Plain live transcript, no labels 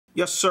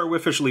Yes, sir, we're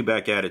officially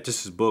back at it.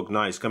 This is Boog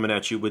Nice coming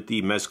at you with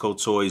the Mezco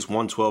Toyz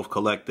 112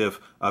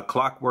 Collective, a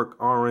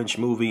Clockwork Orange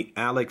movie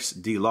Alex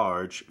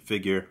DELARGE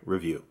figure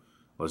review.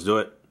 Let's do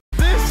it.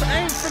 This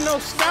ain't for no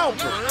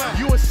scalper.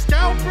 You a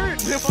scalper?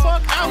 Then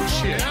fuck out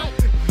shit.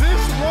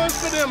 This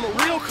one's for them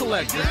real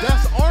collectors.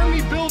 That's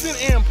army building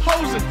and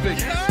posing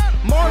figures.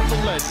 Marvel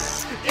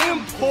Legends,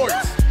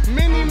 imports,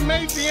 mini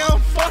matey, I'm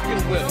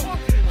fucking with them.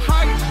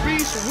 Hype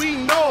beast, we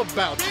know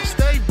about you.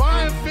 Stay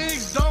buying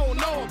figs, don't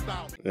know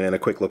about it. And a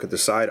quick look at the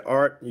side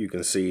art. You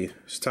can see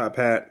his top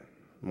hat,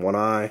 one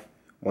eye,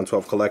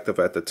 112 Collective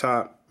at the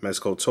top.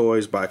 Mezco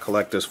Toyz by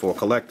collectors for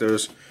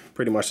collectors.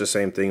 Pretty much the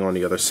same thing on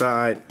the other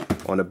side.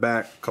 On the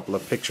back, a couple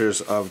of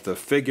pictures of the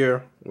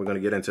figure. We're going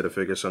to get into the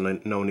figure, so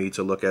no need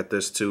to look at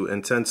this too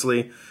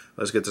intensely.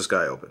 Let's get this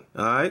guy open.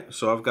 Alright,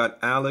 so I've got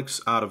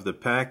Alex out of the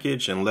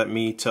package, and let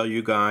me tell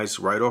you guys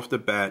right off the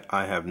bat,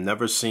 I have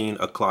never seen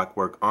a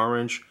Clockwork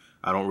Orange.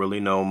 I don't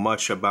really know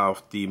much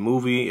about the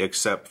movie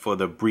except for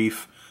the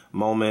brief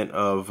moment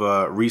of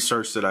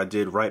research that I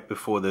did right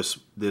before this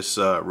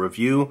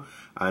review.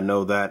 I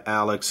know that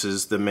Alex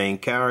is the main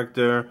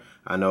character.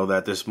 I know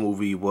that this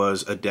movie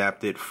was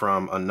adapted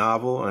from a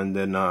novel, and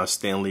then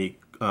Stanley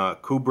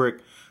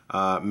Kubrick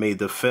made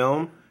the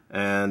film.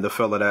 And the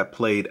fella that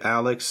played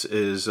Alex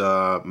is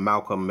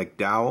Malcolm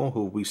McDowell,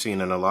 who we've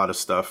seen in a lot of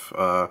stuff,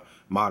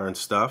 modern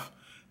stuff.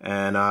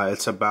 And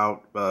it's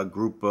about a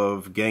group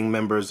of gang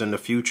members in the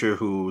future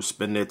who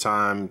spend their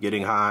time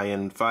getting high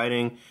and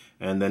fighting.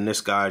 And then this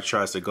guy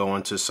tries to go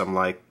into some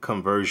like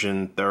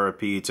conversion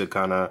therapy to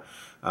kind of,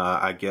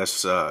 I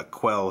guess,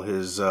 quell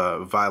his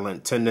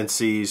violent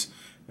tendencies.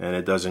 And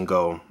it doesn't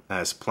go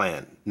as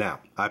planned.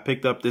 Now, I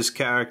picked up this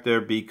character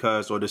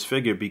because, or this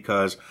figure,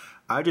 because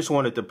I just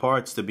wanted the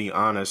parts, to be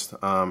honest.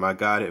 I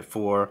got it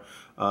for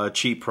a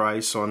cheap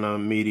price on a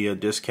media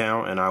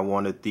discount, and I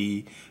wanted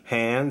the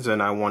hands,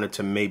 and I wanted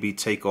to maybe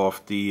take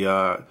off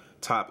the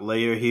top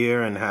layer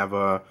here and have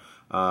a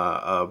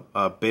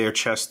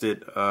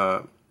bare-chested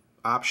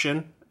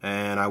option,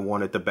 and I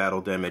wanted the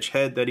battle damage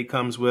head that he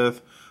comes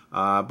with.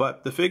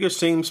 But the figure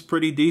seems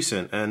pretty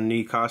decent, and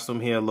the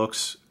costume here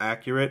looks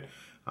accurate.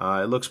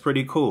 It looks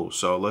pretty cool,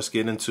 so let's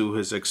get into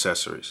his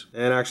accessories.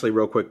 And actually,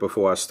 real quick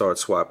before I start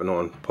swapping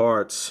on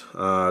parts,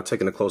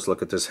 taking a close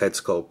look at this head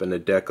sculpt and the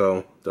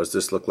deco. Does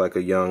this look like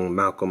a young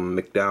Malcolm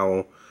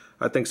McDowell?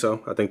 I think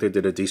so. I think they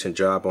did a decent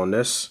job on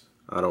this.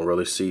 I don't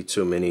really see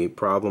too many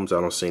problems.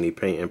 I don't see any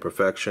paint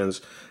imperfections.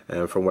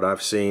 And from what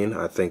I've seen,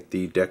 I think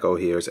the deco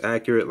here is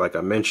accurate. Like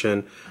I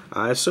mentioned,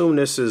 I assume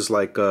this is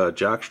like a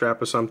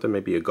jockstrap or something,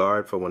 maybe a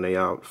guard for when they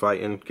out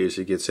fighting in case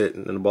he gets hit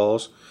in the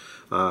balls.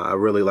 I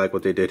really like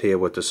what they did here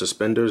with the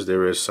suspenders.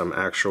 There is some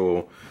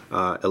actual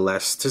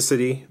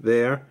elasticity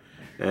there.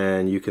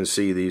 And you can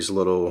see these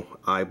little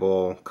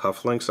eyeball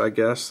cufflinks, I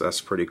guess.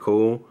 That's pretty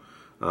cool.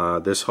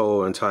 This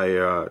whole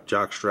entire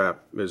jockstrap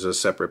is a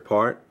separate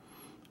part.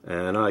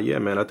 And yeah,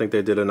 man, I think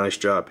they did a nice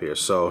job here.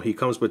 So he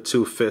comes with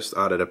 2 fists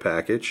out of the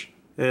package.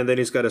 And then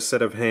he's got a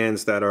set of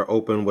hands that are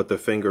open with the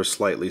fingers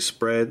slightly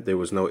spread. There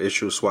was no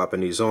issue swapping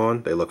these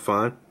on. They look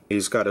fine.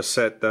 He's got a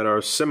set that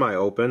are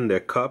semi-open. They're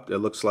cupped. It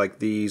looks like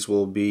these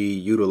will be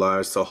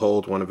utilized to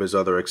hold one of his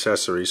other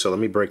accessories. So let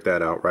me break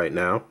that out right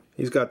now.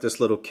 He's got this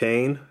little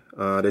cane.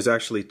 There's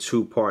actually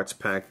 2 parts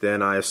packed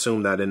in. I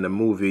assume that in the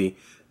movie,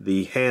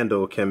 the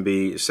handle can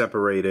be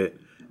separated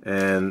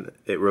and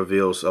it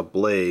reveals a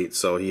blade.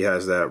 So he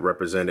has that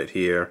represented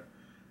here.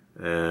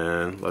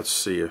 And let's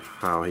see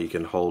how he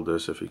can hold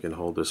this, if he can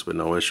hold this with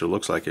no issue.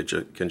 Looks like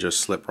it can just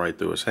slip right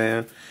through his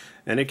hand,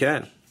 and it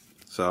can.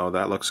 So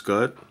that looks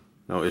good.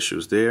 No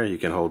issues there. You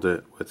can hold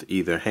it with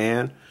either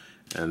hand,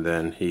 and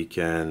then he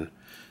can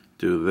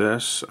do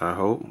this, I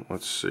hope.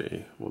 Let's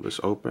see. Will this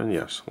open?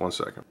 Yes. 1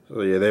 second.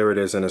 So yeah, there it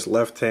is in his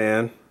left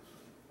hand.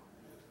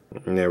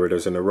 And there it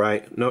is in the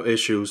right. No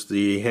issues.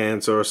 The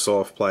hands are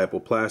soft, pliable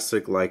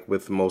plastic. Like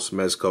with most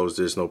Mezcos,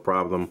 there's no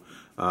problem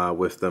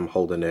with them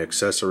holding their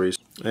accessories.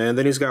 And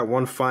then he's got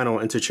one final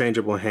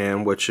interchangeable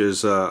hand, which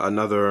is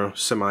another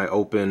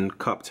semi-open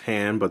cupped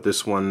hand, but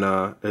this one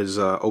is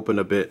open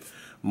a bit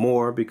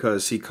more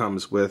because he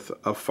comes with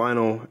a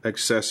final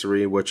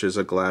accessory, which is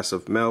a glass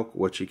of milk,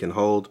 which he can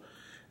hold.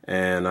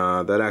 And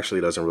that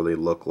actually doesn't really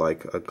look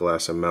like a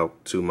glass of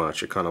milk too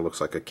much. It kind of looks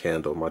like a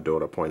candle. My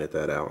daughter pointed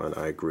that out, and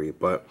I agree.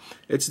 But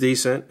it's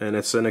decent, and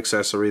it's an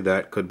accessory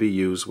that could be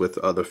used with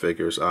other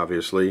figures,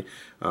 obviously.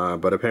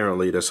 But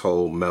apparently this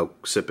whole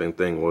milk sipping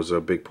thing was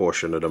a big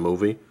portion of the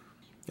movie.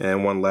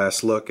 And one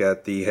last look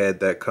at the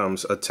head that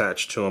comes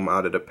attached to him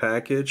out of the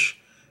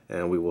package.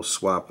 And we will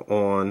swap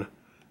on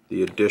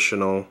the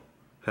additional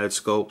head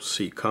sculpts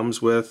he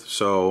comes with.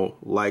 So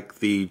like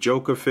the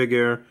Joker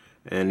figure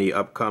and the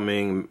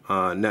upcoming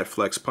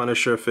Netflix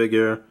Punisher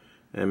figure,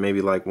 and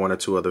maybe like 1 or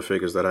 2 other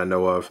figures that I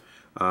know of,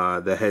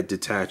 the head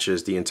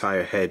detaches. The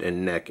entire head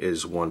and neck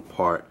is one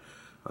part.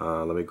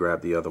 Let me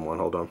grab the other one.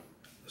 Hold on.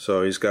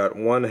 So he's got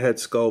one head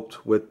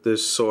sculpt with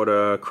this sort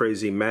of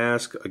crazy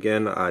mask.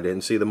 Again, I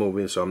didn't see the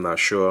movie, so I'm not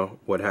sure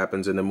what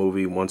happens in the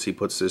movie once he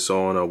puts this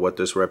on or what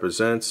this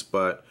represents.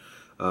 But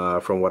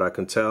from what I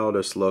can tell,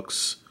 this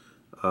looks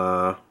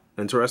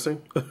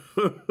interesting.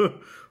 I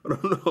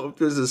don't know if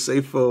this is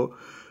safe for,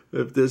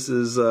 if this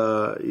is,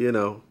 you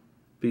know,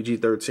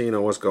 PG-13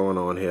 or what's going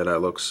on here. That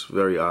looks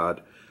very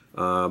odd,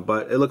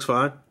 but it looks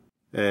fine.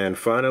 And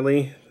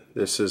finally,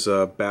 this is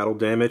a battle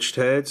damaged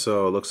head,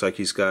 so it looks like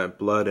he's got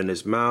blood in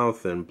his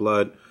mouth and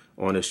blood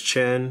on his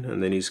chin,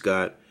 and then he's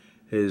got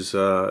his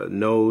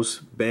nose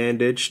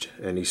bandaged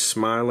and he's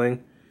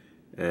smiling.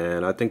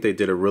 And I think they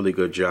did a really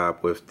good job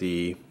with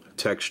the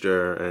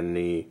texture and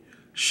the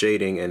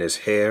shading in his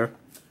hair,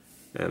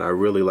 and I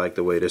really like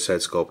the way this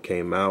head sculpt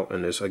came out.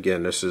 And this,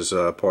 again, this is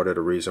part of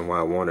the reason why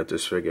I wanted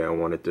this figure. I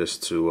wanted this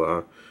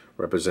to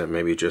represent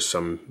maybe just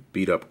some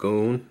beat up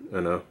goon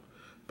and a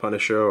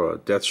Punisher or a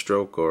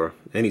Deathstroke or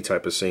any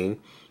type of scene,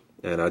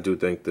 and I do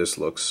think this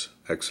looks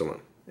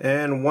excellent.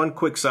 And one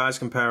quick size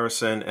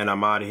comparison, and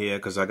I'm out of here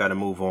because I got to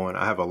move on.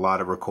 I have a lot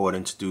of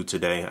recording to do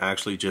today. I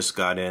actually just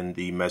got in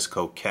the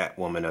Mezco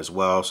Catwoman as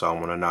well, so I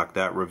want to knock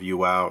that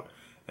review out,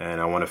 and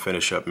I want to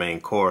finish up main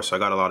course. I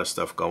got a lot of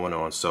stuff going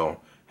on, so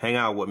hang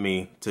out with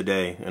me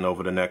today, and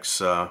over the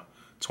next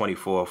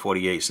 24,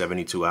 48,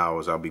 72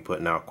 hours, I'll be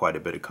putting out quite a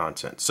bit of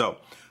content. So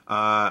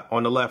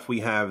on the left,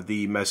 we have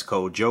the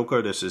Mezco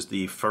Joker. This is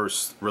the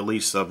first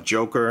release of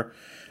Joker.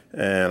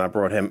 And I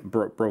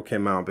broke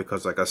him out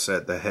because, like I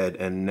said, the head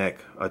and neck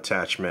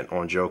attachment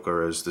on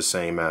Joker is the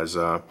same as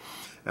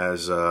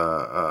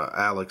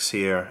Alex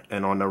here.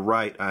 And on the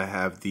right, I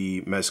have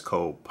the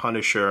Mezco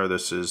Punisher.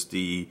 This is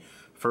the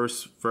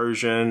first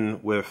version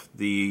with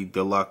the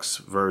deluxe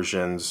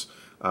version's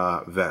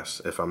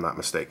vest, if I'm not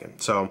mistaken.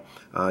 So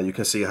you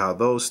can see how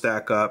those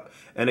stack up.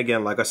 And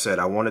again, like I said,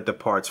 I wanted the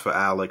parts for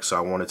Alex, so I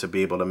wanted to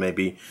be able to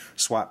maybe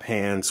swap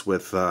hands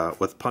with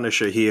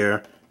Punisher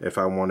here, if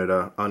I wanted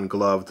an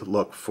ungloved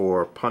look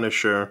for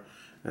Punisher,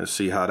 and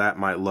see how that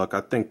might look.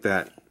 I think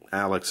that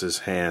Alex's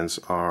hands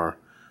are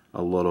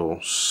a little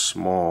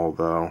small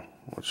though.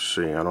 Let's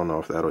see, I don't know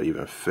if that'll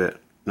even fit.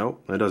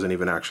 Nope, it doesn't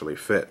even actually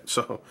fit.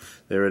 So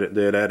there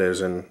that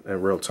is in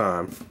real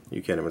time.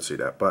 You can't even see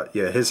that. But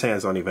yeah, his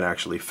hands don't even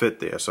actually fit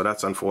there, so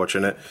that's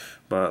unfortunate.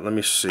 But let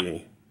me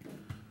see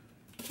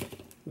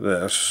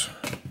this.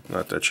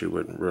 Not that you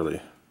wouldn't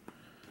really.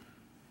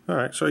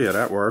 Alright, so yeah,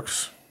 that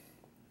works.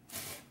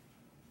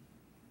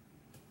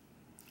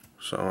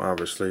 So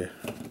obviously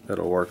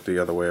it'll work the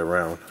other way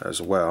around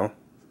as well.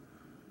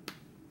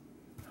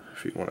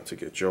 If you wanted to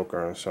get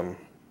Joker in some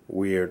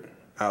weird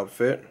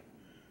outfit.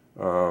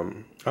 I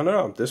don't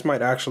know, this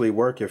might actually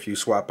work if you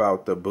swap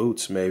out the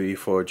boots maybe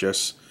for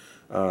just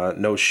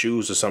no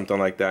shoes or something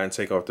like that, and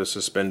take off the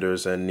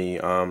suspenders and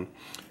the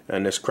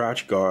and this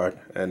crotch guard,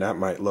 and that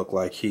might look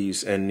like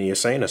he's in the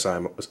insane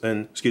asylum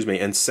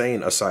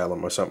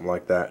or something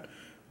like that.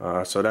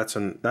 So that's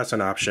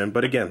an option.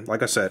 But again,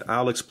 like I said,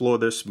 I'll explore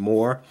this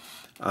more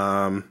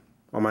on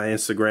my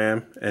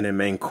Instagram and in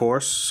main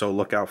course, so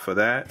look out for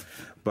that.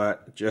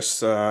 But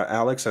just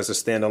Alex as a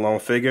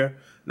standalone figure,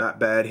 not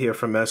bad here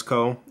from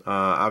Mezco.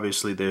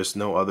 Obviously, there's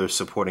no other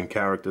supporting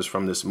characters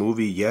from this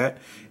movie yet.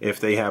 If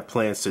they have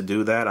plans to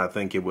do that, I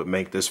think it would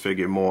make this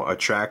figure more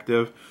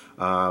attractive.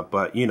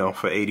 But, you know,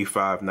 for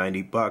 85,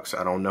 90 bucks,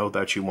 I don't know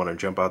that you want to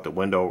jump out the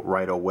window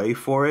right away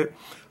for it.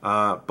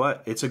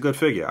 But it's a good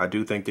figure. I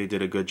do think they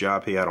did a good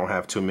job here. I don't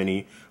have too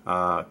many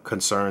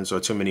concerns or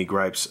too many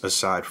gripes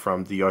aside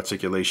from the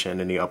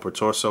articulation in the upper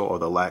torso or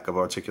the lack of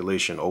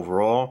articulation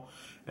overall.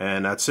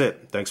 And that's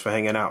it. Thanks for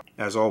hanging out.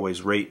 As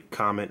always, rate,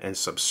 comment, and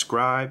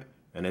subscribe.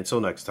 And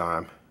until next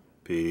time,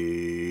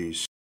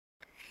 peace.